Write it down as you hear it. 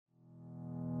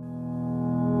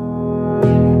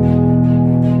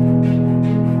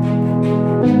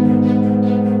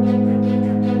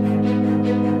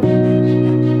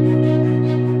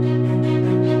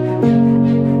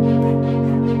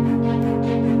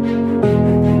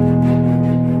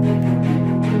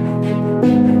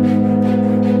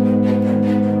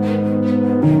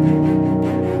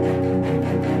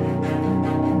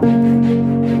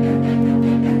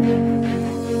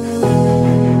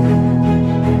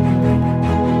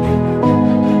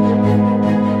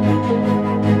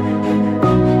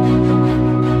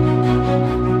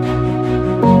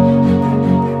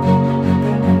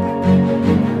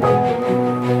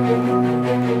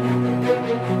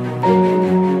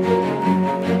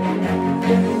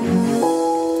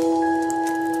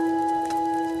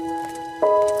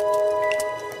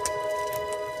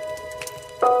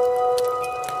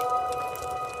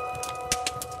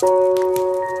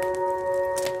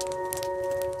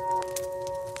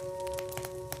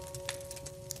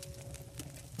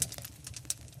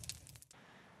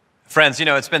Friends,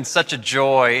 it's been such a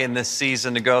joy in this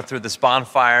season to go through this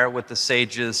Bonfire with the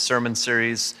Sages sermon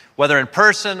series, whether in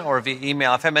person or via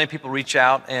email. I've had many people reach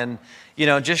out and,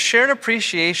 just share an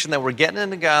appreciation that we're getting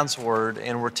into God's Word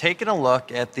and we're taking a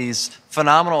look at these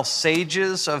phenomenal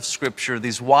sages of Scripture,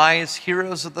 these wise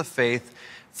heroes of the faith,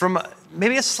 from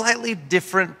maybe a slightly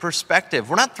different perspective.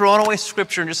 We're not throwing away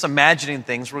Scripture and just imagining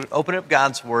things. We're opening up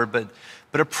God's Word, but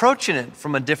approaching it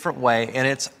from a different way, and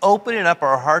it's opening up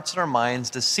our hearts and our minds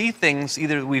to see things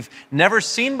either we've never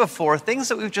seen before, things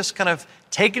that we've just kind of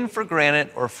taken for granted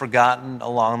or forgotten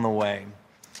along the way.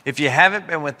 If you haven't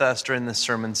been with us during this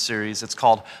sermon series, it's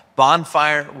called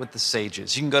Bonfire with the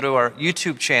Sages. You can go to our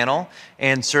YouTube channel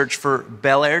and search for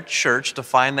Bel Air Church to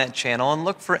find that channel and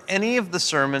look for any of the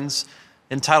sermons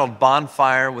entitled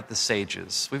Bonfire with the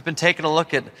Sages. We've been taking a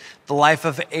look at the life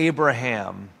of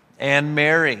Abraham and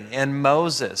Mary and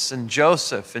Moses and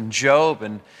Joseph and Job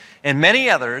and many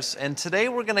others. And today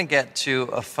we're going to get to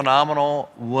a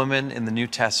phenomenal woman in the New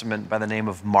Testament by the name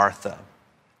of Martha.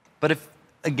 But if,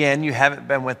 again, you haven't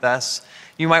been with us,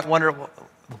 you might wonder,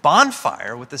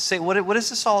 Bonfire with the Sages, what is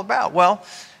this all about? Well,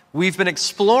 we've been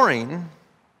exploring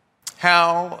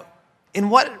how,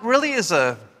 in what really is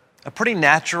a pretty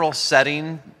natural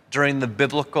setting during the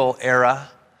biblical era,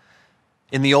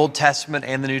 in the Old Testament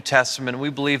and the New Testament, we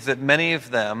believe that many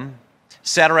of them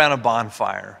sat around a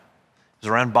bonfire. It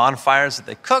was around bonfires that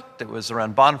they cooked. It was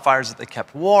around bonfires that they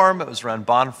kept warm. It was around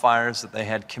bonfires that they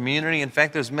had community. In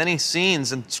fact, there's many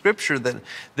scenes in Scripture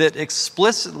that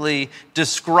explicitly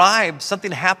describe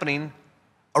something happening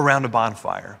around a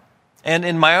bonfire. And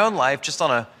in my own life, just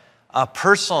on a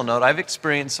personal note, I've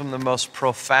experienced some of the most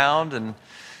profound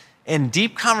and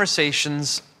deep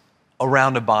conversations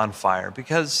around a bonfire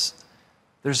because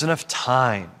there's enough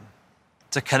time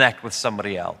to connect with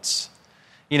somebody else.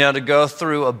 To go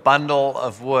through a bundle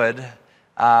of wood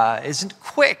isn't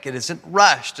quick, it isn't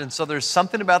rushed. And so there's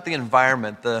something about the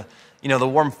environment, the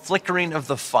warm flickering of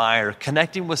the fire,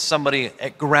 connecting with somebody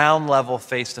at ground level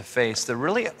face to face that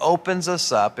really opens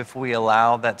us up if we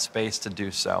allow that space to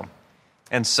do so.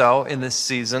 And so in this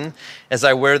season, as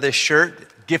I wear this shirt,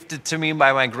 gifted to me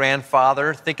by my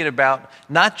grandfather, thinking about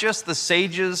not just the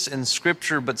sages in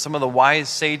Scripture, but some of the wise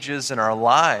sages in our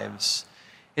lives,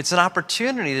 it's an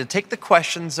opportunity to take the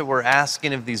questions that we're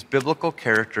asking of these biblical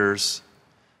characters,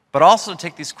 but also to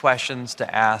take these questions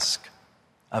to ask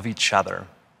of each other.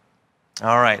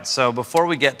 All right, so before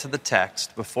we get to the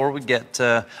text, before we get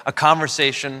to a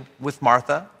conversation with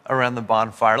Martha around the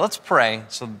bonfire, let's pray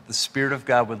so that the Spirit of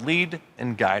God would lead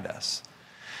and guide us.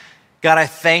 God, I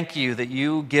thank you that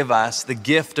you give us the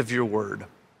gift of your word.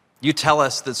 You tell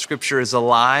us that Scripture is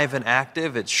alive and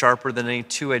active. It's sharper than any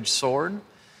two-edged sword.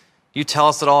 You tell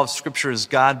us that all of Scripture is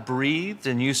God-breathed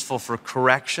and useful for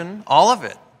correction. All of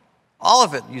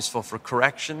it useful for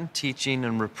correction, teaching,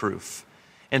 and reproof.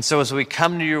 And so as we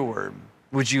come to your word,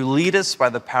 would you lead us by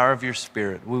the power of your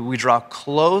Spirit? Would we draw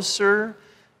closer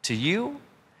to you?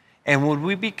 And would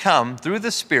we become, through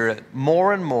the Spirit,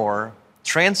 more and more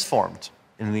transformed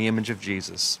in the image of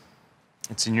Jesus?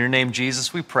 It's in your name,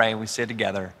 Jesus, we pray, and we say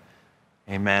together,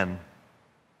 amen.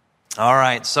 All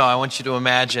right, so I want you to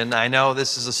imagine, I know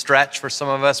this is a stretch for some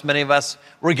of us, many of us,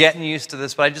 we're getting used to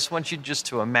this, but I just want you just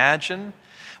to imagine,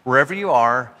 wherever you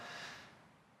are,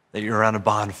 that you're around a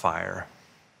bonfire.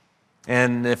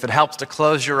 And if it helps to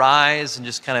close your eyes and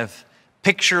just kind of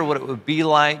picture what it would be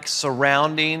like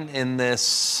surrounding in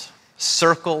this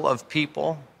circle of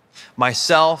people,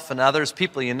 myself and others,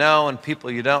 people you know and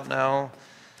people you don't know,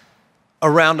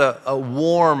 around a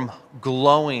warm,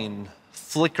 glowing,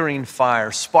 flickering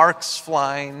fire, sparks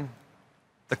flying,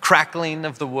 the crackling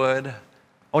of the wood. I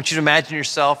want you to imagine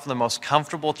yourself in the most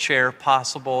comfortable chair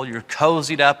possible. You're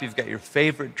cozied up, you've got your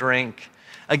favorite drink.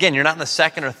 Again, you're not in the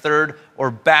second or third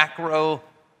or back row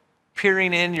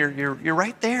peering in. You're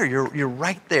right there. You're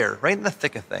right there, right in the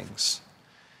thick of things.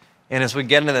 And as we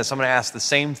get into this, I'm going to ask the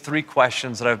same three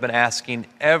questions that I've been asking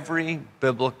every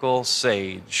biblical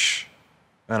sage.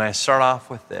 And I start off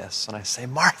with this, and I say,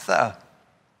 Martha,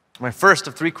 my first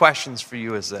of three questions for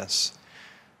you is this.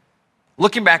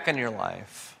 Looking back on your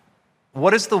life,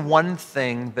 what is the one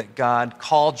thing that God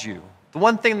called you, the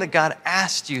one thing that God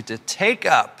asked you to take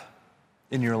up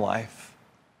in your life?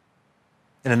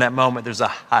 And in that moment, there's a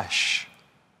hush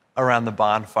around the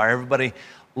bonfire. Everybody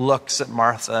looks at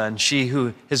Martha, and she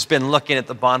who has been looking at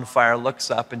the bonfire looks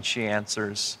up and she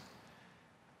answers.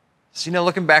 So,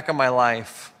 looking back on my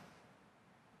life,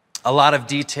 a lot of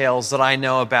details that I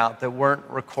know about that weren't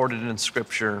recorded in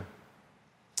Scripture.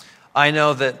 I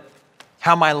know that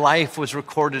how my life was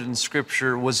recorded in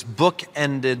Scripture was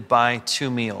bookended by two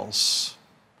meals.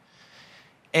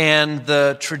 And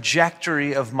the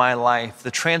trajectory of my life,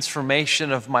 the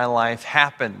transformation of my life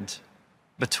happened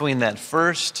between that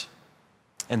first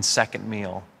and second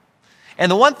meal. And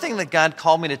the one thing that God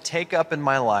called me to take up in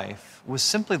my life was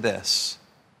simply this.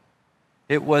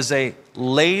 It was a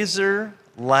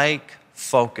laser-like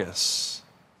focus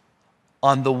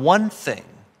on the one thing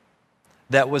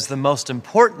that was the most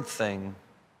important thing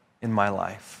in my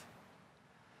life.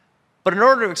 But in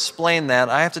order to explain that,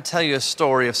 I have to tell you a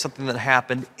story of something that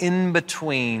happened in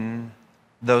between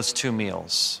those two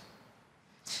meals.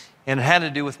 And it had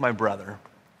to do with my brother.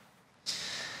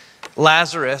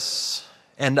 Lazarus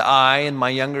and I and my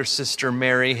younger sister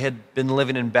Mary had been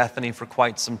living in Bethany for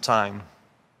quite some time.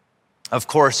 Of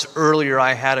course, earlier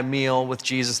I had a meal with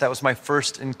Jesus. That was my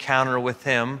first encounter with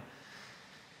him.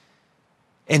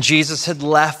 And Jesus had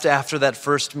left after that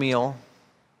first meal.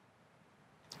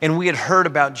 And we had heard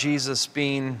about Jesus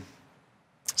being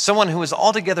someone who was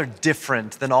altogether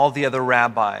different than all the other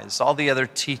rabbis, all the other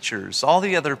teachers, all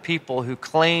the other people who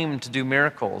claimed to do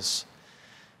miracles.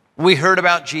 We heard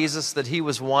about Jesus that he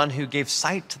was one who gave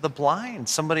sight to the blind,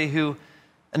 somebody who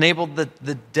enabled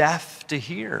the deaf to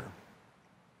hear,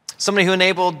 somebody who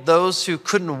enabled those who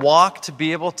couldn't walk to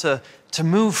be able to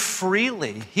move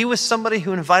freely. He was somebody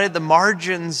who invited the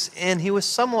margins in. He was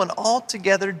someone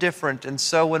altogether different. And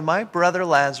so when my brother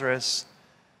Lazarus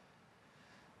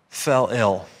fell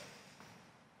ill,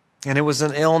 and it was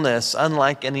an illness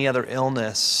unlike any other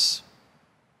illness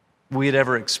we had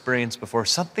ever experienced before,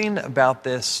 something about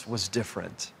this was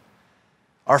different.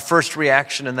 Our first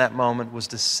reaction in that moment was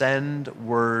to send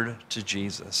word to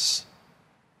Jesus.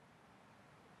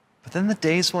 But then the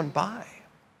days went by.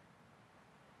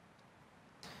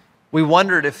 We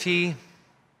wondered if he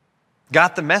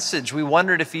got the message. We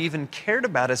wondered if he even cared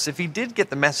about us, if he did get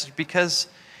the message, because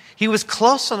he was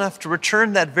close enough to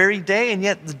return that very day, and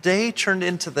yet the day turned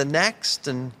into the next,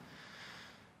 and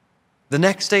the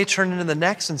next day turned into the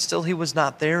next, and still he was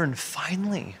not there. And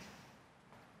finally,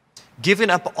 giving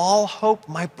up all hope,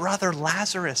 my brother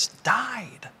Lazarus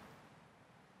died.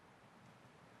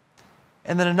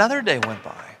 And then another day went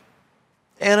by.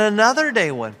 And another day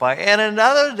went by, and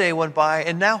another day went by,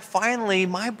 and now finally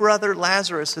my brother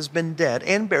Lazarus has been dead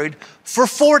and buried for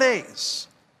 4 days.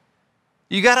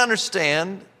 You got to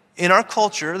understand, in our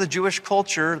culture, the Jewish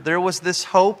culture, there was this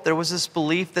hope, there was this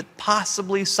belief that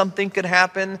possibly something could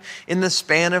happen in the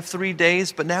span of 3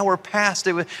 days, but now we're past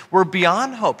it. We're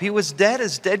beyond hope. He was dead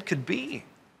as dead could be.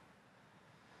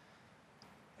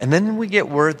 And then we get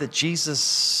word that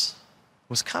Jesus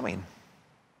was coming.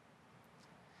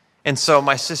 And so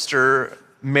my sister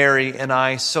Mary and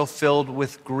I, so filled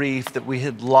with grief that we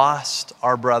had lost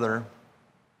our brother,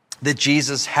 that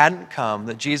Jesus hadn't come,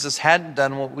 that Jesus hadn't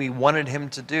done what we wanted him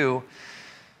to do,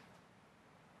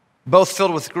 both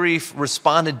filled with grief,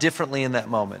 responded differently in that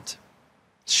moment.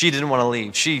 She didn't want to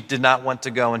leave. She did not want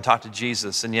to go and talk to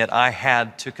Jesus, and yet I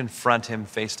had to confront him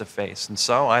face to face. And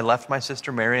so I left my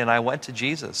sister Mary and I went to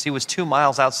Jesus. He was 2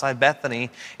 miles outside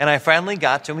Bethany, and I finally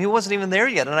got to him. He wasn't even there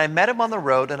yet, and I met him on the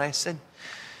road, and I said,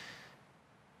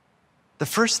 the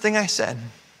first thing I said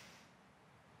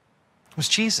was,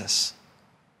 Jesus,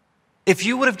 if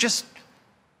you would have just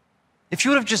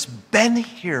been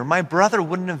here, my brother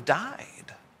wouldn't have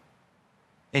died.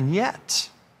 And yet,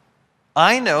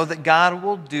 I know that God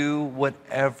will do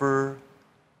whatever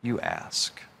you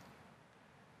ask.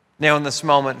 Now, in this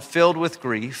moment, filled with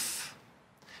grief,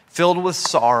 filled with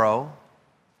sorrow,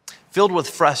 filled with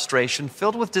frustration,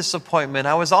 filled with disappointment,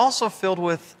 I was also filled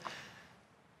with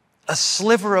a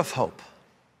sliver of hope.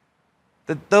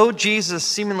 That though Jesus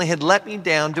seemingly had let me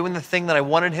down doing the thing that I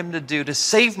wanted him to do, to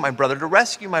save my brother, to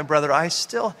rescue my brother, I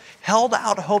still held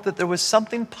out hope that there was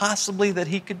something possibly that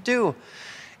he could do.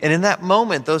 And in that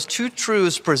moment, those two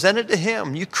truths presented to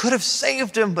him, you could have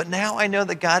saved him, but now I know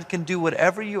that God can do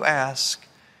whatever you ask.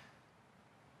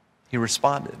 He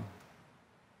responded.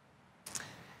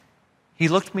 He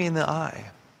looked me in the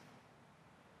eye.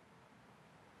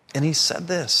 And he said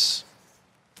this.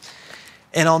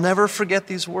 And I'll never forget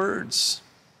these words.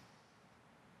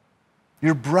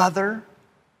 Your brother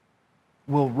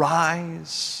will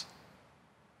rise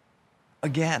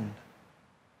again.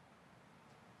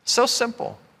 So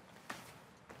simple.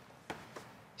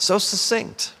 So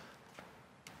succinct.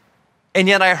 And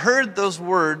yet I heard those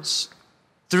words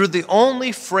through the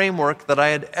only framework that I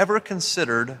had ever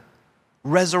considered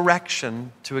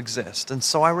resurrection to exist. And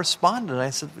so I responded. I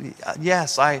said,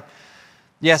 yes, I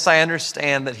Yes, I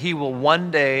understand that he will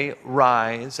one day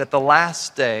rise at the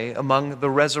last day among the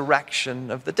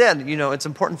resurrection of the dead. You know, it's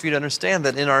important for you to understand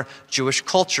that in our Jewish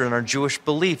culture, in our Jewish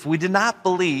belief, we did not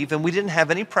believe and we didn't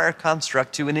have any prior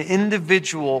construct to an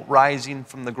individual rising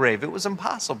from the grave. It was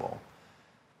impossible.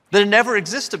 That it never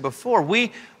existed before.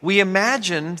 We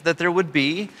imagined that there would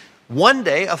be one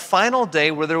day, a final day,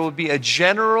 where there would be a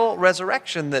general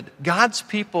resurrection, that God's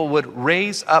people would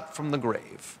raise up from the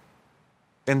grave.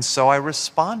 And so I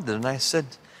responded and I said,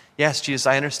 yes, Jesus,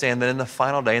 I understand that in the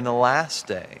final day, in the last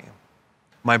day,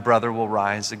 my brother will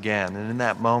rise again. And in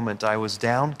that moment, I was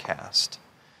downcast.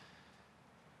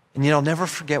 And I'll never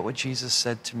forget what Jesus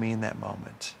said to me in that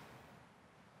moment.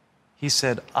 He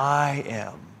said, I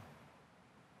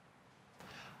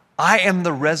am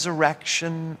the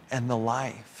resurrection and the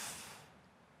life.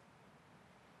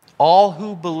 All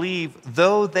who believe,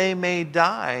 though they may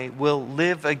die, will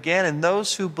live again. And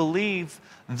those who believe,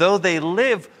 though they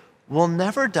live, will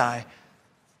never die.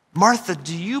 Martha,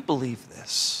 do you believe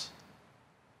this?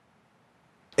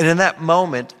 And in that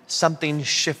moment, something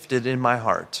shifted in my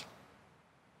heart.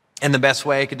 And the best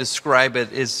way I could describe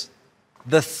it is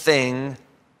the thing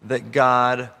that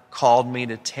God called me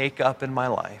to take up in my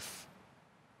life.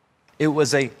 It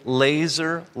was a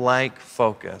laser-like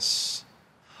focus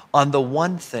on the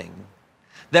one thing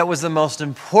that was the most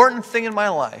important thing in my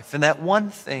life, and that one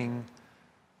thing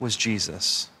was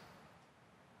Jesus.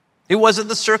 It wasn't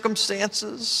the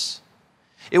circumstances.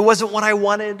 It wasn't what I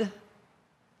wanted.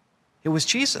 It was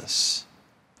Jesus.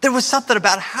 There was something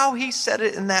about how he said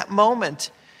it in that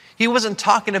moment. He wasn't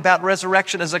talking about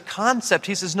resurrection as a concept.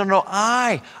 He says, no,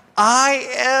 I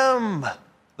am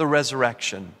the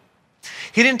resurrection.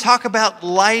 He didn't talk about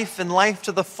life and life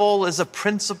to the full as a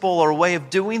principle or way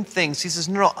of doing things. He says,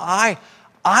 no, I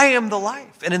am the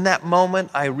life. And in that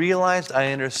moment, I realized,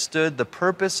 I understood the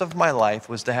purpose of my life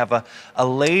was to have a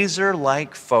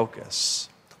laser-like focus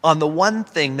on the one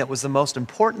thing that was the most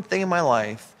important thing in my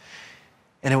life,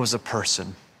 and it was a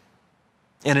person.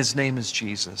 And his name is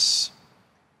Jesus,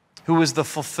 who was the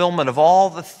fulfillment of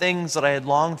all the things that I had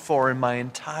longed for in my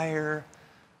entire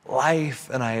life.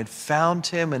 And I had found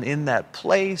him, and in that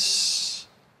place,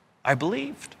 I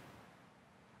believed.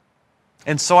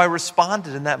 And so I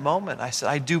responded in that moment. I said,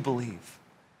 I do believe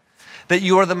that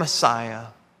you are the Messiah,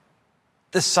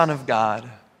 the Son of God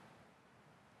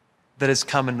that has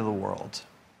come into the world.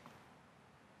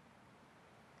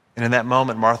 And in that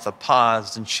moment, Martha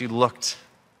paused and she looked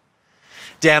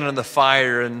down into the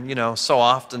fire. And, so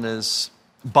often as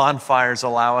bonfires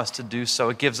allow us to do so,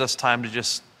 it gives us time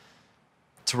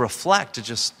to reflect,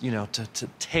 to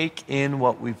take in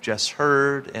what we've just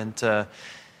heard, and to,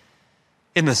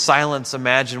 in the silence,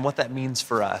 imagine what that means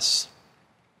for us.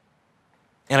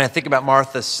 And I think about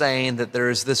Martha saying that there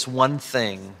is this one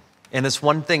thing, and this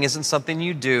one thing isn't something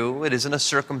you do, it isn't a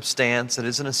circumstance, it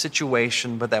isn't a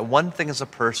situation, but that one thing is a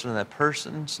person, and that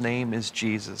person's name is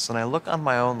Jesus. And I look on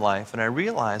my own life and I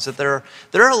realize that there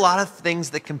are a lot of things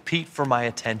that compete for my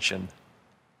attention,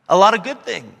 a lot of good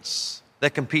things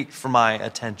that compete for my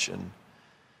attention.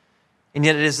 And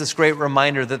yet it is this great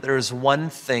reminder that there is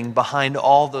one thing behind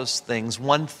all those things,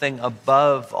 one thing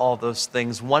above all those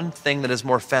things, one thing that is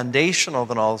more foundational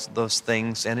than all those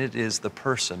things, and it is the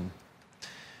person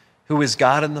who is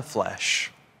God in the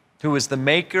flesh, who is the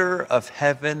maker of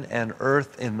heaven and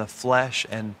earth in the flesh,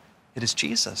 and it is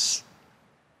Jesus.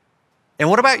 And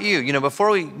what about you? Before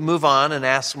we move on and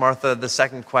ask Martha the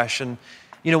second question,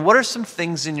 what are some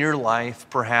things in your life,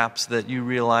 perhaps, that you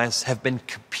realize have been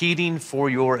competing for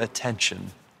your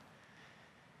attention?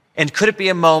 And could it be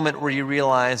a moment where you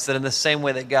realize that in the same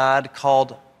way that God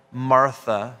called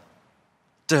Martha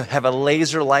to have a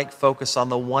laser-like focus on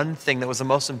the one thing that was the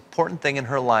most important thing in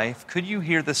her life, could you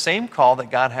hear the same call that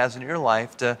God has in your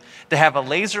life to have a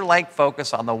laser-like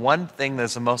focus on the one thing that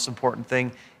is the most important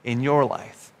thing in your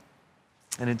life?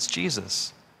 And it's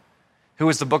Jesus, who,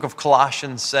 as the book of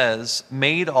Colossians says,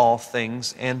 made all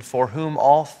things and for whom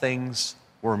all things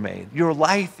were made. Your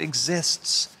life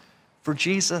exists for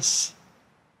Jesus,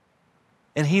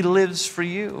 and he lives for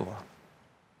you.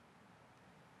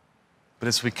 But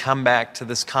as we come back to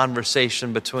this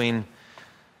conversation between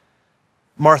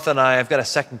Martha and I've got a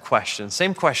second question.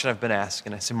 Same question I've been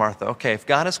asking. I say, Martha, okay, if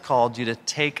God has called you to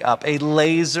take up a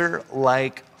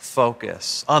laser-like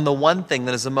focus on the one thing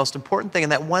that is the most important thing,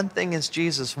 and that one thing is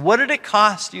Jesus, what did it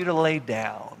cost you to lay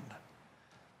down?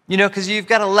 Because you've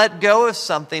got to let go of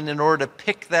something in order to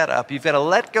pick that up. You've got to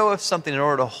let go of something in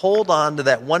order to hold on to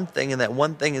that one thing, and that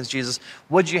one thing is Jesus.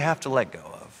 What did you have to let go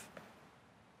of?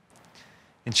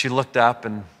 And she looked up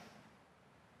and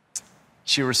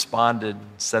she responded and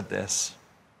said this: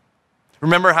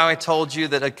 Remember how I told you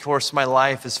that, of course, my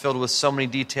life is filled with so many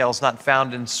details not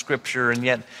found in Scripture, and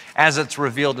yet, as it's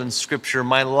revealed in Scripture,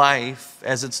 my life,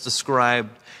 as it's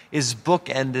described, is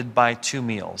bookended by 2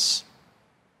 meals.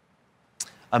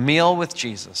 A meal with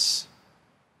Jesus.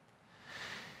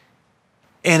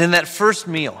 And in that first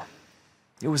meal,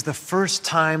 it was the first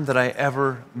time that I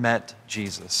ever met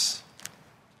Jesus.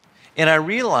 And I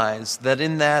realized that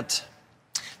in that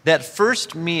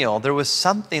first meal, there was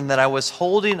something that I was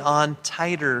holding on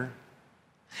tighter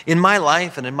in my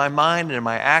life and in my mind and in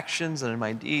my actions and in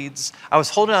my deeds. I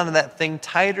was holding on to that thing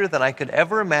tighter than I could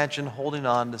ever imagine holding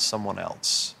on to someone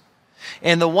else.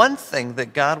 And the one thing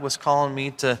that God was calling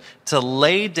me to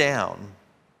lay down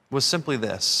was simply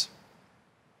this: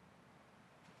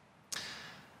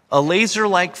 a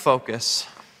laser-like focus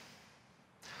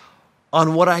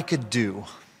on what I could do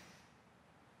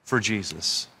for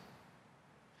Jesus.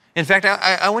 In fact,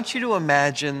 I want you to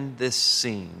imagine this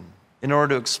scene in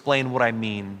order to explain what I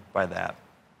mean by that.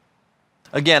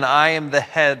 Again, I am the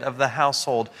head of the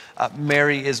household.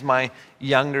 Mary is my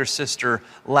younger sister.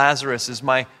 Lazarus is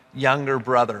my younger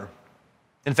brother.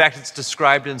 In fact, it's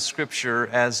described in Scripture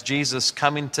as Jesus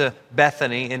coming to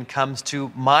Bethany and comes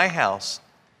to my house.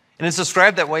 And it's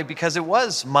described that way because it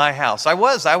was my house. I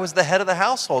was the head of the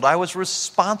household. I was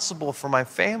responsible for my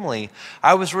family.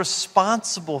 I was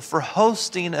responsible for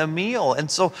hosting a meal.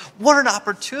 And so what an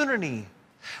opportunity.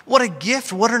 What a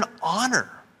gift. What an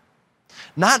honor.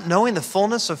 Not knowing the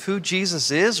fullness of who Jesus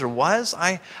is or was,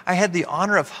 I had the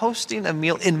honor of hosting a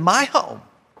meal in my home.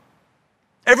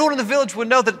 Everyone in the village would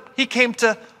know that he came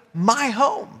to my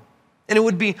home. And it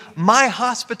would be my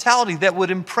hospitality that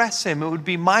would impress him. It would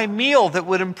be my meal that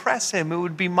would impress him. It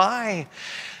would be my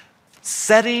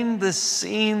setting the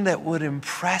scene that would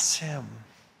impress him.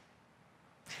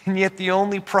 And yet the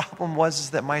only problem was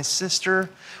that my sister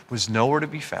was nowhere to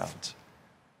be found.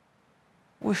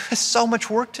 We have so much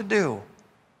work to do.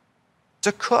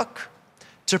 To cook,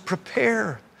 to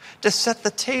prepare, to set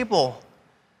the table.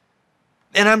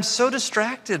 And I'm so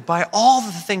distracted by all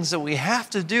the things that we have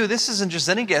to do. This isn't just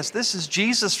any guest. This is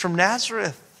Jesus from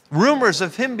Nazareth. Rumors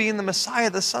of him being the Messiah,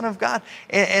 the Son of God.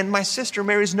 And my sister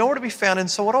Mary's nowhere to be found. And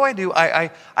so what do?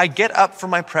 I get up from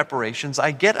my preparations.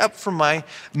 I get up from my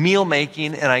meal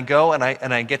making, and I go and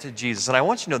I get to Jesus. And I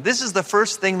want you to know, this is the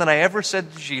first thing that I ever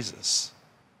said to Jesus.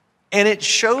 And it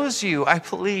shows you, I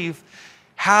believe,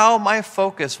 how my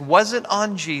focus wasn't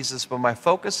on Jesus, but my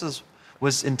focus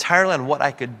was entirely on what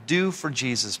I could do for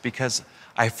Jesus, because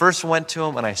I first went to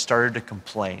him and I started to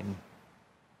complain.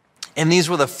 And these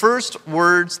were the first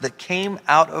words that came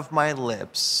out of my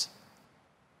lips,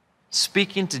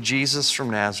 speaking to Jesus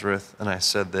from Nazareth, and I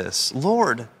said this: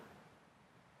 Lord,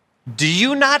 do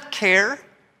you not care?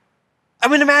 I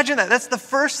mean, imagine that. That's the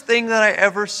first thing that I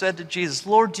ever said to Jesus.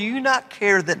 Lord, do you not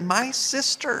care that my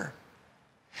sister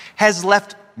has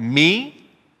left me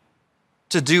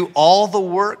to do all the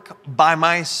work by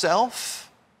myself?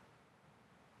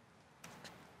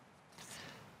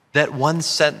 That one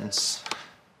sentence,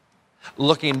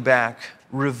 looking back,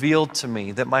 revealed to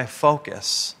me that my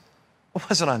focus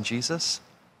wasn't on Jesus.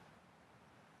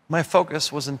 My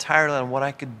focus was entirely on what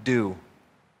I could do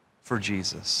for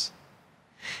Jesus.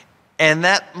 And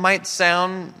that might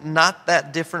sound not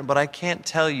that different, but I can't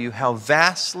tell you how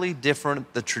vastly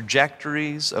different the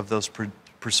trajectories of those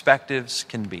perspectives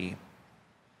can be.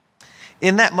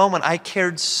 In that moment, I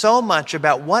cared so much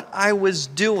about what I was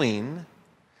doing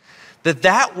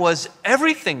that was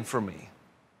everything for me.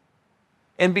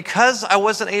 And because I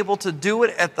wasn't able to do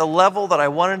it at the level that I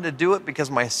wanted to do it,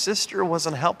 because my sister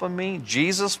wasn't helping me,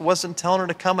 Jesus wasn't telling her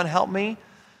to come and help me,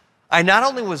 I not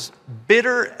only was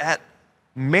bitter at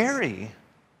Mary,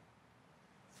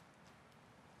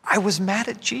 I was mad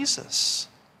at Jesus.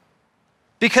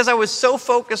 Because I was so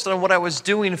focused on what I was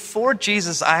doing for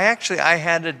Jesus, I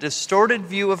had a distorted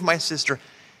view of my sister,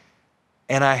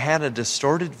 and I had a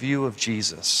distorted view of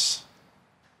Jesus.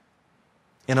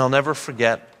 And I'll never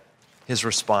forget his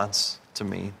response to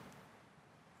me.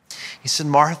 He said,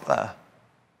 Martha,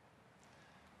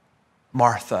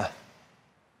 Martha.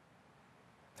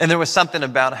 And there was something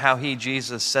about how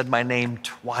Jesus said my name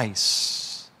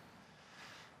twice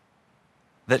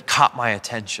that caught my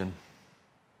attention.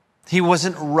 He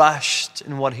wasn't rushed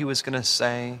in what he was going to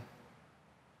say.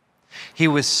 He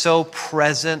was so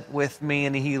present with me,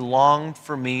 and he longed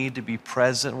for me to be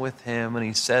present with him. And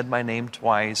he said my name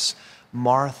twice,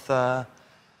 Martha,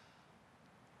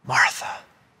 Martha.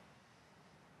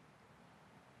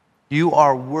 You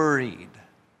are worried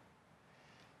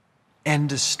and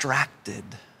distracted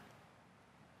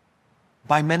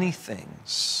by many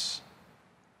things.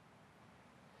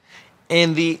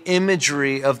 And the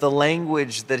imagery of the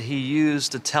language that he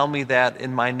used to tell me that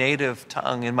in my native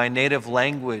tongue, in my native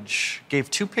language,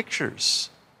 gave two pictures.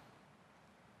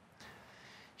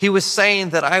 He was saying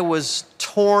that I was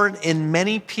torn in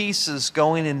many pieces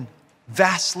going in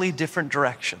vastly different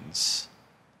directions.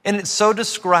 And it so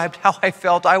described how I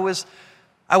felt. I was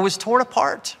torn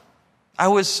apart. I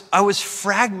was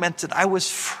fragmented. I was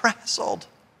frazzled.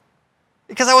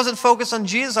 Because I wasn't focused on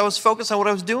Jesus, I was focused on what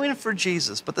I was doing for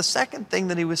Jesus. But the second thing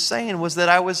that he was saying was that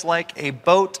I was like a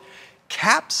boat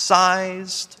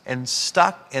capsized and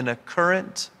stuck in a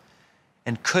current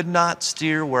and could not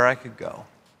steer where I could go.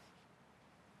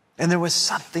 And there was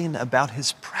something about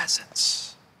his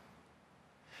presence,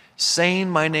 saying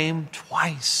my name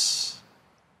twice,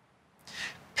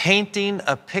 painting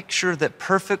a picture that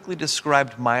perfectly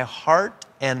described my heart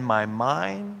and my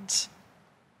mind.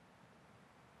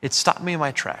 It stopped me in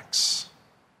my tracks.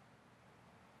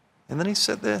 And then he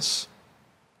said this: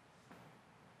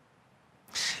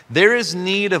 there is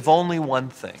need of only one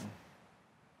thing.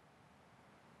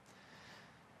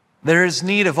 There is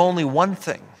need of only one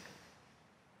thing.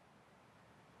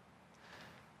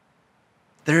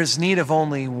 There is need of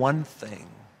only one thing.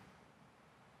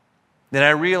 Then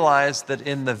I realized that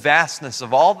in the vastness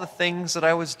of all the things that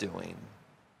I was doing,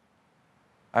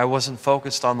 I wasn't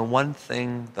focused on the one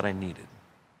thing that I needed.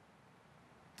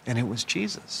 And it was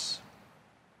Jesus.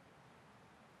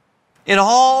 In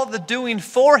all the doing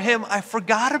for him, I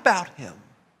forgot about him.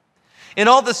 In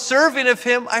all the serving of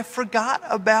him, I forgot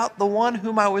about the one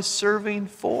whom I was serving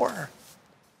for.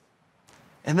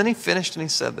 And then he finished and he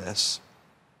said this: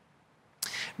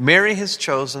 Mary has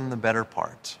chosen the better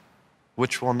part,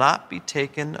 which will not be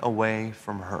taken away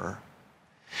from her.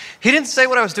 He didn't say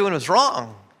what I was doing was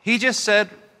wrong. He just said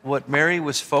what Mary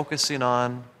was focusing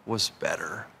on was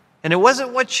better. And it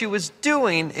wasn't what she was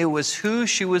doing, it was who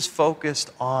she was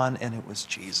focused on, and it was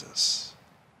Jesus.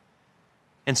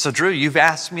 And so, Drew, you've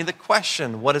asked me the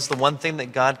question, what is the one thing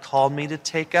that God called me to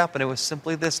take up? And it was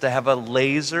simply this: to have a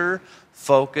laser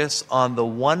focus on the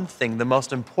one thing, the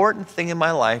most important thing in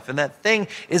my life, and that thing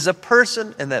is a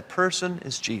person, and that person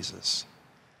is Jesus.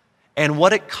 And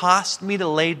what it cost me to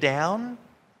lay down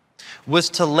was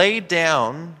to lay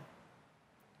down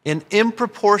in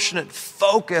improportionate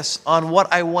focus on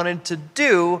what I wanted to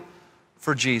do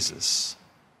for Jesus.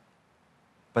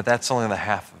 But that's only the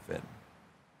half of it.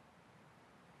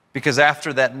 Because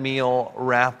after that meal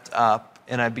wrapped up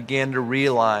and I began to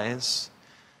realize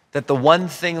that the one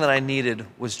thing that I needed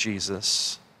was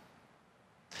Jesus,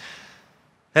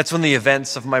 that's when the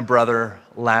events of my brother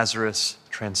Lazarus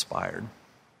transpired.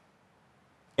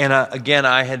 And again,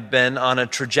 I had been on a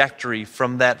trajectory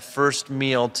from that first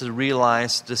meal to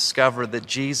realize, to discover that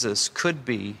Jesus could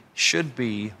be, should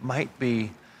be, might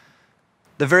be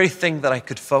the very thing that I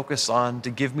could focus on, to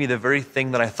give me the very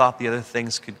thing that I thought the other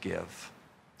things could give.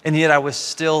 And yet I was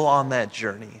still on that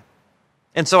journey.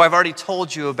 And so I've already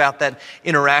told you about that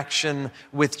interaction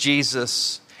with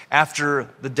Jesus after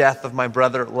the death of my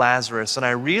brother Lazarus. And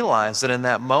I realized that in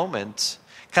that moment,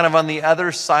 kind of on the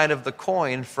other side of the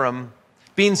coin from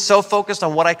being so focused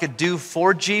on what I could do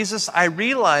for Jesus, I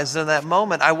realized in that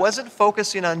moment I wasn't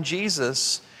focusing on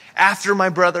Jesus after my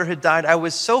brother had died. I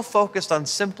was so focused on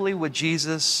simply what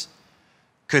Jesus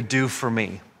could do for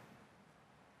me.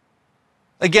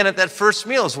 Again, at that first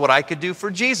meal is what I could do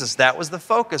for Jesus. That was the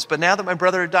focus. But now that my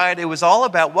brother had died, it was all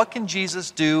about what can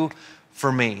Jesus do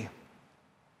for me.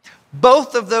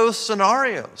 Both of those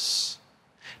scenarios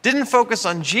didn't focus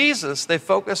on Jesus. They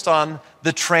focused on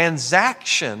the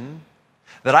transaction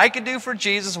that I could do for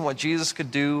Jesus and what Jesus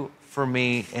could do for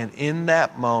me. And in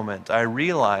that moment, I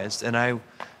realized, and I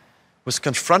was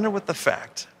confronted with the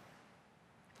fact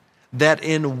that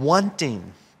in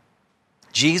wanting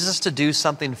Jesus to do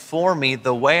something for me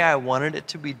the way I wanted it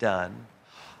to be done,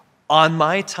 on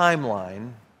my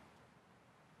timeline,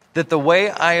 that the way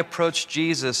I approached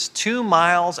Jesus 2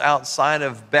 miles outside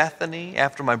of Bethany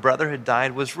after my brother had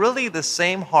died was really the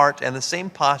same heart and the same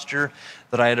posture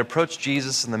that I had approached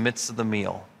Jesus in the midst of the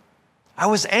meal. I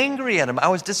was angry at him. I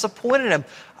was disappointed in him.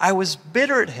 I was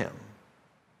bitter at him.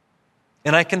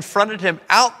 And I confronted him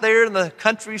out there in the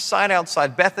countryside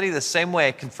outside Bethany the same way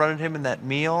I confronted him in that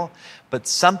meal. But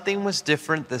something was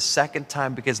different the second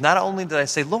time, because not only did I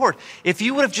say, Lord, if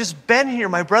you would have just been here,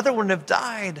 my brother wouldn't have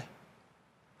died.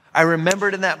 I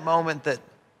remembered in that moment that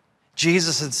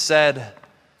Jesus had said,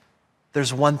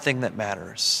 there's one thing that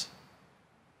matters.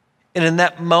 And in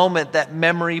that moment, that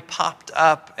memory popped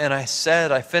up, and I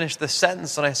finished the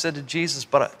sentence, and I said to Jesus,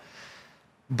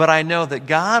 but I know that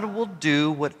God will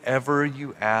do whatever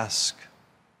you ask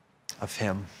of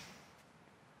him.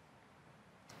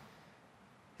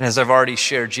 And as I've already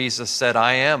shared, Jesus said,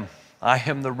 I am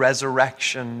the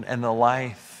resurrection and the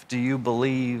life. Do you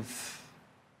believe?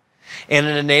 And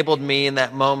it enabled me in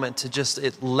that moment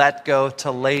to let go,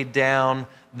 to lay down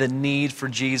the need for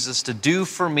Jesus to do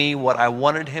for me what I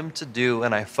wanted him to do.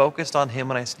 And I focused on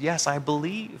him and I said, yes, I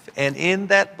believe. And in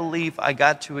that belief, I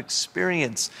got to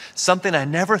experience something I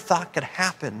never thought could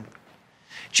happen.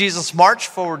 Jesus marched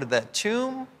forward to that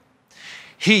tomb.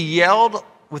 He yelled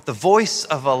with the voice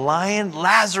of a lion,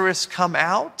 Lazarus, come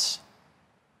out.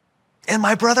 And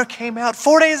my brother came out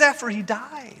 4 days after he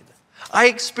died.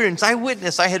 I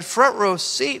witnessed, I had front row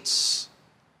seats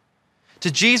to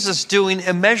Jesus doing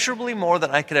immeasurably more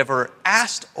than I could ever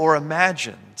asked or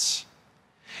imagined.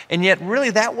 And yet,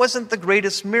 really, that wasn't the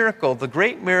greatest miracle. The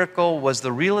great miracle was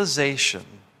the realization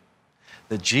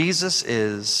that Jesus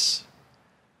is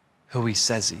who he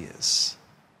says he is.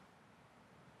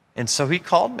 And so he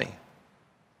called me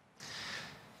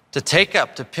to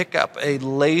pick up a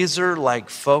laser-like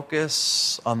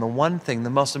focus on the one thing, the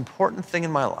most important thing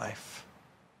in my life,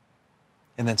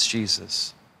 and that's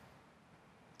Jesus.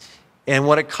 And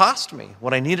what it cost me,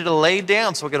 what I needed to lay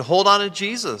down so I could hold on to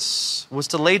Jesus, was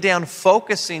to lay down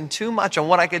focusing too much on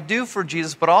what I could do for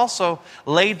Jesus, but also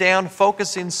lay down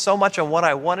focusing so much on what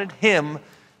I wanted him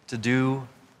to do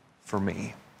for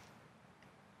me.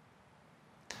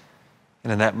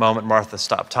 And in that moment, Martha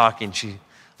stopped talking. She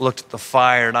looked at the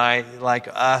fire, and I, like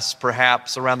us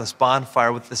perhaps around this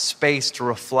bonfire with the space to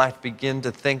reflect, begin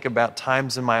to think about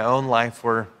times in my own life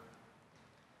where,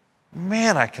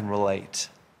 man, I can relate.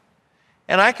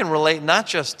 And I can relate not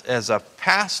just as a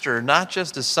pastor, not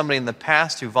just as somebody in the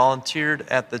past who volunteered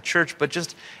at the church, but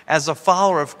just as a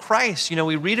follower of Christ. You know,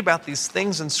 we read about these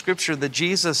things in Scripture that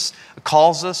Jesus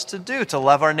calls us to do, to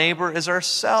love our neighbor as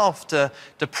ourselves, to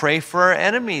pray for our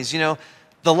enemies. You know,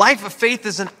 the life of faith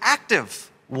is an active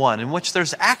one in which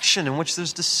there's action, in which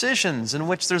there's decisions, in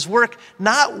which there's work,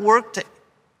 not work to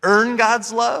earn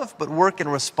God's love, but work in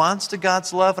response to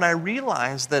God's love. And I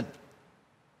realized that,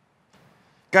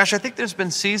 gosh, I think there's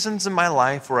been seasons in my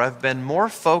life where I've been more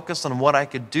focused on what I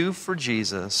could do for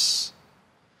Jesus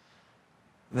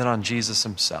than on Jesus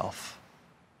himself.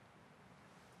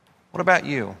 What about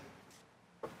you?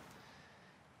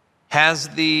 Has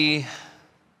the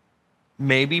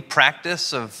maybe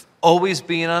practice of always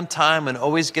being on time and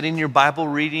always getting your Bible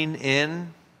reading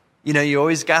in, you know, you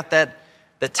always got that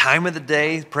time of the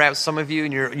day, perhaps some of you,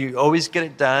 and you always get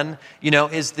it done. You know,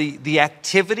 is the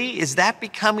activity, is that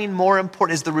becoming more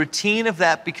important? Is the routine of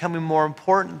that becoming more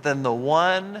important than the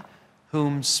one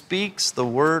whom speaks the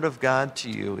word of God to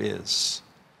you is?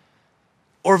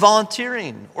 Or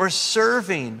volunteering, or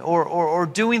serving, or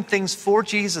doing things for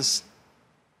Jesus.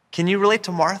 Can you relate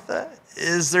to Martha?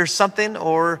 Is there something,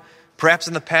 or perhaps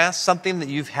in the past, something that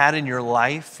you've had in your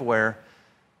life where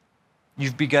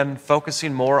you've begun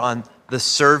focusing more on the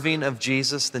serving of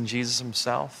Jesus than Jesus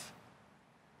himself?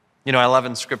 You know, I love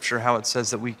in Scripture how it says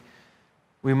that we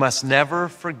must never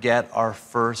forget our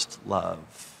first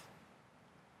love.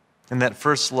 And that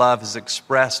first love is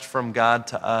expressed from God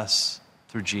to us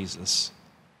through Jesus.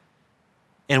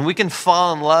 And we can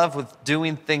fall in love with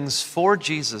doing things for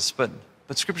Jesus, but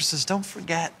Scripture says don't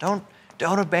forget, don't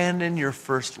abandon your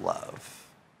first love.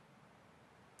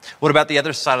 What about the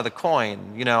other side of the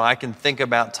coin? You know, I can think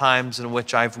about times in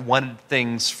which I've wanted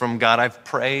things from God. I've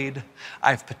prayed,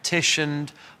 I've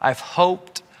petitioned, I've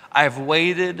hoped, I've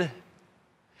waited.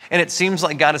 And it seems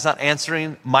like God is not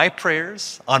answering my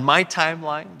prayers on my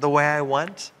timeline the way I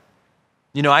want.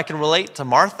 You know, I can relate to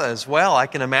Martha as well. I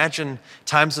can imagine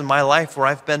times in my life where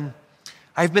I've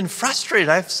been frustrated.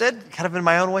 I've said kind of in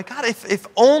my own way, God, if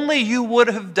only you would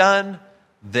have done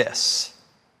this.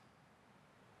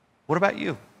 What about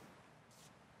you?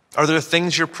 Are there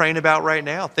things you're praying about right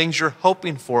now? Things you're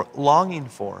hoping for, longing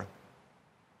for?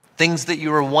 Things that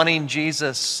you are wanting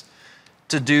Jesus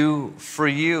to do for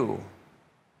you?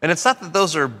 And it's not that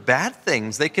those are bad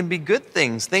things. They can be good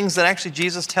things, things that actually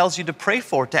Jesus tells you to pray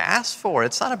for, to ask for.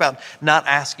 It's not about not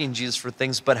asking Jesus for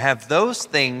things, but have those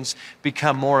things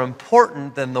become more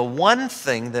important than the one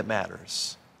thing that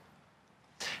matters.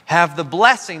 Have the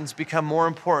blessings become more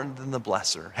important than the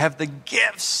blesser. Have the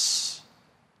gifts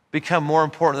become more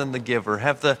important than the giver.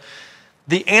 Have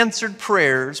the answered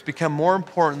prayers become more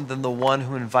important than the one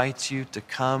who invites you to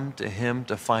come to him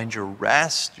to find your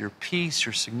rest, your peace,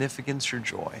 your significance, your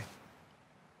joy.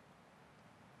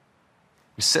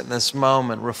 We sit in this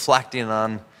moment reflecting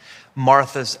on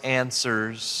Martha's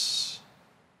answers.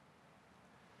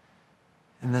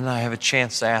 And then I have a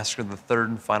chance to ask her the third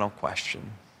and final question.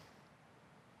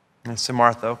 And I say,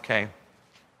 Martha, okay,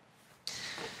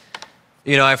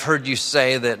 I've heard you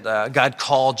say that God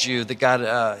called you, that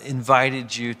God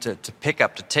invited you to take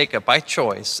up by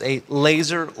choice a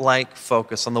laser-like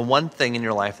focus on the one thing in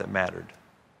your life that mattered,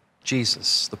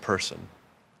 Jesus, the person.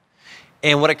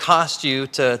 And what it cost you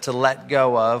to let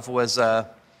go of was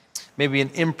maybe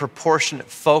an improportionate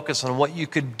focus on what you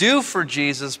could do for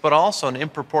Jesus, but also an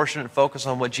improportionate focus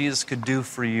on what Jesus could do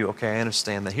for you. Okay, I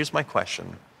understand that. Here's my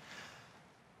question.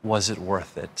 Was it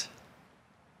worth it?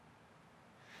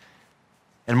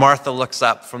 And Martha looks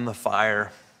up from the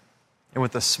fire, and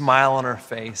with a smile on her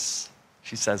face,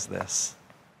 she says this.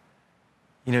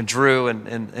 Drew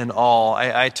and all,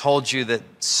 I told you that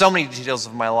so many details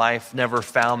of my life never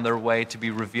found their way to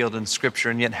be revealed in Scripture,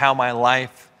 and yet how my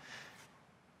life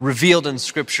revealed in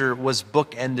Scripture was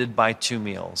bookended by 2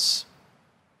 meals.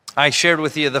 I shared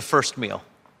with you the first meal,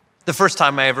 the first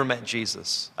time I ever met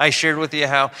Jesus. I shared with you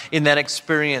how in that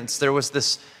experience there was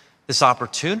this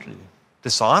opportunity,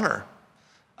 this honor,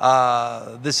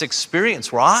 this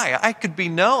experience where I could be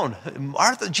known.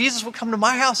 Martha, Jesus would come to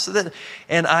my house.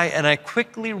 And I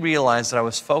quickly realized that I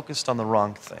was focused on the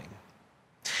wrong thing.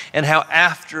 And how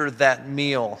after that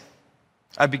meal,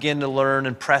 I began to learn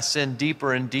and press in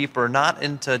deeper and deeper, not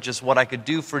into just what I could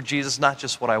do for Jesus, not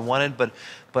just what I wanted,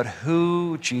 but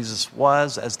who Jesus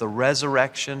was as the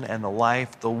resurrection and the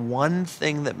life, the one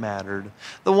thing that mattered,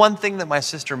 the one thing that my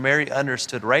sister Mary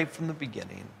understood right from the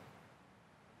beginning.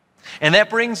 And that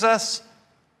brings us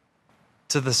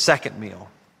to the second meal,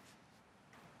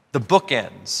 the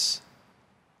bookends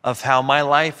of how my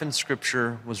life in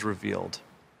Scripture was revealed.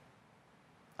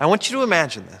 I want you to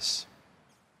imagine this.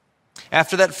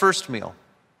 After that first meal,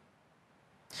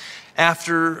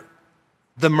 after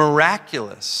the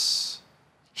miraculous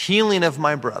healing of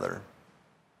my brother,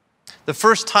 the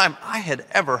first time we had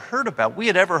ever heard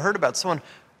about someone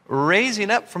raising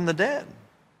up from the dead,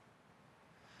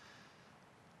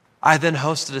 I then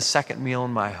hosted a second meal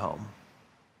in my home.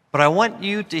 But I want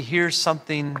you to hear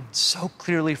something so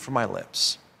clearly from my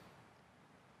lips,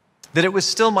 that it was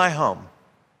still my home.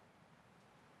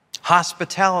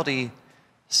 Hospitality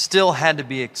still had to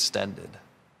be extended.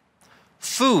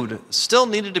 Food still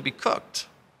needed to be cooked.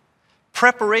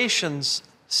 Preparations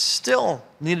still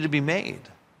needed to be made.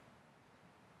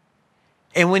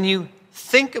 And when you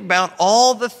think about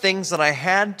all the things that I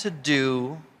had to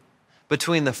do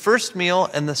between the first meal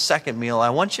and the second meal, I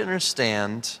want you to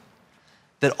understand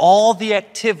that all the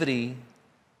activity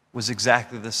was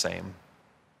exactly the same.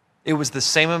 It was the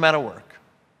same amount of work.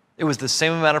 It was the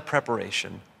same amount of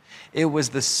preparation. It was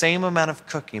the same amount of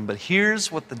cooking. But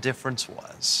here's what the difference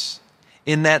was.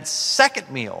 In that second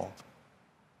meal,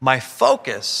 my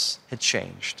focus had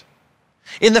changed.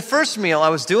 In the first meal, I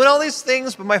was doing all these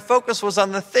things, but my focus was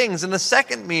on the things. In the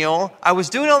second meal, I was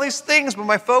doing all these things, but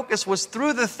my focus was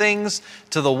through the things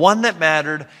to the one that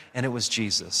mattered, and it was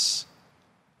Jesus.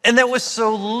 And that was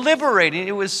so liberating.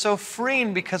 It was so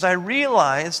freeing because I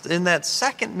realized in that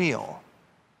second meal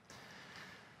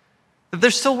that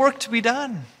there's still work to be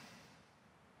done.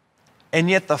 And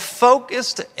yet the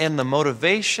focus and the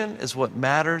motivation is what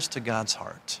matters to God's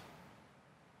heart.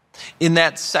 In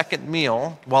that second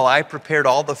meal, while I prepared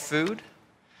all the food,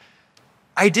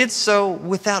 I did so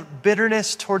without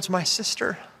bitterness towards my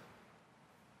sister.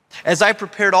 As I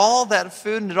prepared all that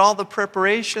food and did all the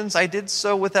preparations, I did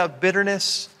so without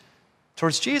bitterness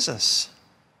towards Jesus.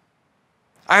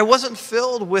 I wasn't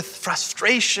filled with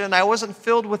frustration. I wasn't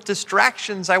filled with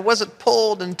distractions. I wasn't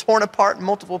pulled and torn apart in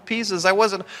multiple pieces. I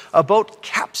wasn't a boat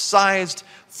capsized,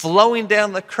 flowing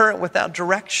down the current without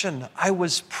direction. I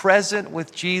was present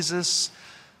with Jesus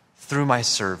through my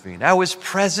serving. I was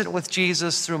present with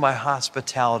Jesus through my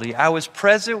hospitality. I was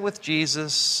present with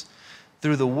Jesus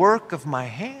through the work of my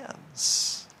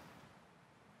hands.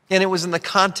 And it was in the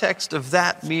context of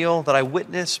that meal that I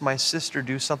witnessed my sister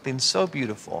do something so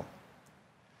beautiful.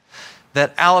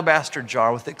 That alabaster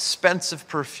jar with expensive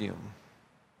perfume,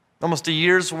 almost a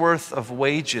year's worth of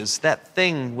wages, that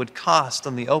thing would cost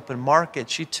on the open market.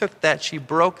 She took that, she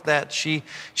broke that, she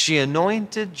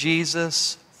anointed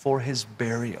Jesus for his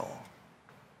burial.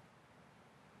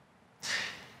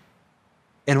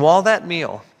 And while that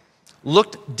meal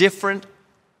looked different,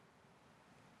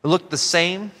 it looked the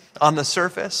same on the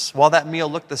surface, while that meal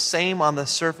looked the same on the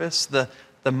surface, the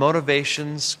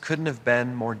motivations couldn't have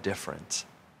been more different.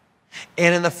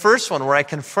 And in the first one where I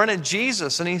confronted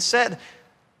Jesus and he said,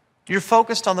 "You're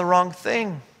focused on the wrong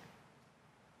thing,"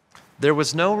 there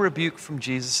was no rebuke from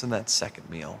Jesus in that second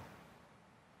meal.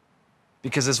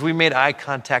 Because as we made eye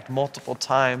contact multiple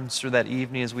times through that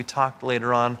evening, as we talked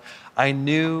later on, I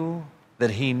knew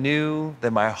that he knew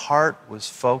that my heart was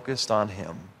focused on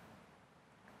him.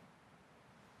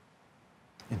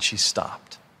 And she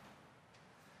stopped.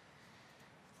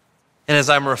 And as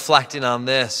I'm reflecting on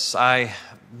this, my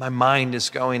mind is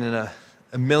going in a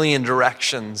million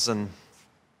directions, and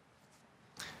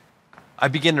I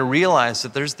begin to realize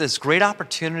that there's this great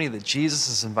opportunity that Jesus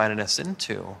has invited us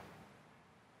into.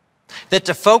 That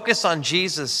to focus on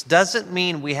Jesus doesn't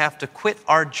mean we have to quit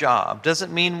our job,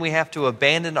 doesn't mean we have to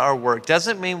abandon our work,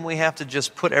 doesn't mean we have to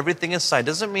just put everything aside,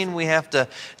 doesn't mean we have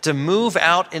to move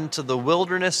out into the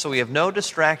wilderness so we have no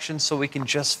distractions so we can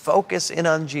just focus in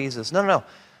on Jesus. No, no, no.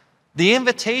 The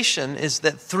invitation is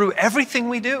that through everything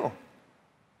we do,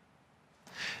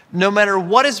 no matter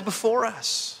what is before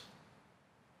us,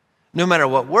 no matter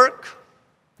what work,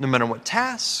 no matter what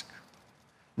task,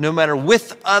 no matter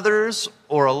with others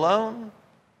or alone,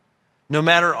 no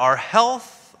matter our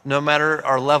health, no matter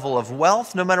our level of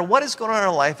wealth, no matter what is going on in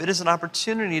our life, it is an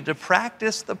opportunity to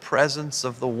practice the presence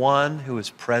of the one who is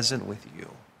present with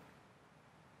you.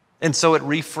 And so it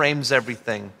reframes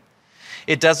everything.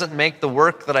 It doesn't make the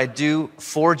work that I do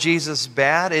for Jesus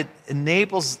bad. It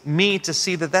enables me to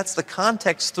see that that's the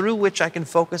context through which I can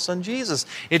focus on Jesus.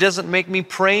 It doesn't make me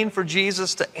praying for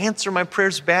Jesus to answer my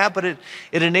prayers bad, but it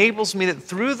enables me that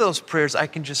through those prayers I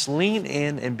can just lean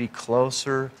in and be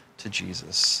closer to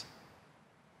Jesus.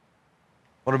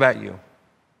 What about you?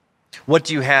 What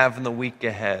do you have in the week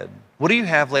ahead? What do you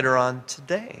have later on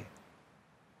today?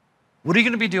 What are you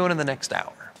going to be doing in the next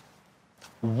hour?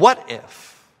 What if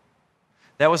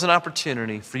that was an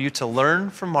opportunity for you to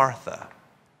learn from Martha,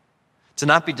 to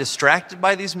not be distracted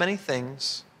by these many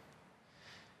things,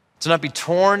 to not be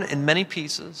torn in many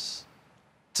pieces,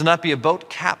 to not be a boat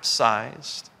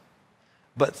capsized,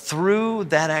 but through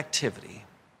that activity,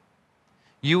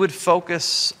 you would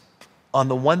focus on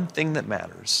the one thing that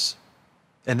matters,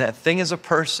 and that thing is a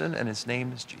person, and his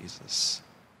name is Jesus.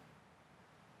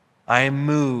 I am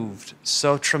moved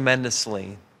so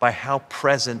tremendously by how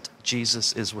present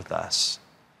Jesus is with us.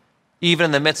 Even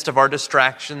in the midst of our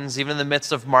distractions, even in the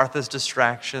midst of Martha's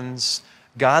distractions,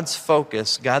 God's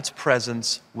focus, God's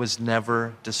presence was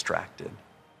never distracted.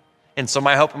 And so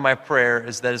my hope and my prayer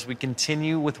is that as we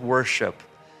continue with worship,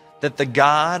 that the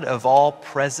God of all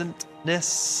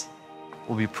presentness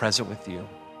will be present with you.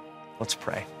 Let's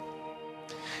pray.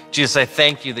 Jesus, I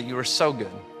thank you that you are so good,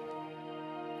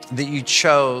 that you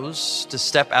chose to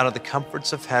step out of the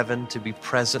comforts of heaven to be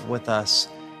present with us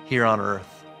here on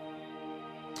earth.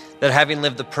 That having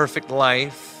lived the perfect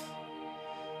life,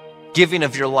 giving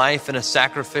of your life in a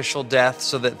sacrificial death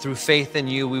so that through faith in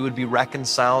you we would be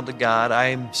reconciled to God, I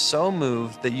am so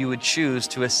moved that you would choose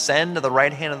to ascend to the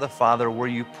right hand of the Father where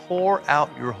you pour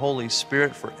out your Holy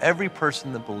Spirit for every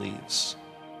person that believes,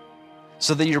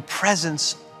 so that your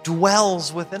presence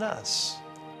dwells within us.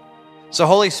 So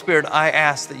Holy Spirit, I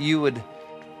ask that you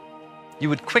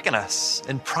would quicken us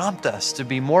and prompt us to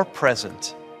be more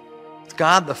present with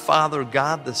God the Father,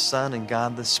 God the Son, and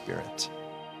God the Spirit.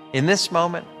 In this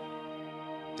moment,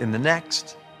 in the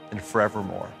next, and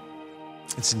forevermore.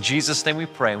 It's in Jesus' name we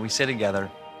pray, and we say together,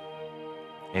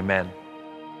 amen.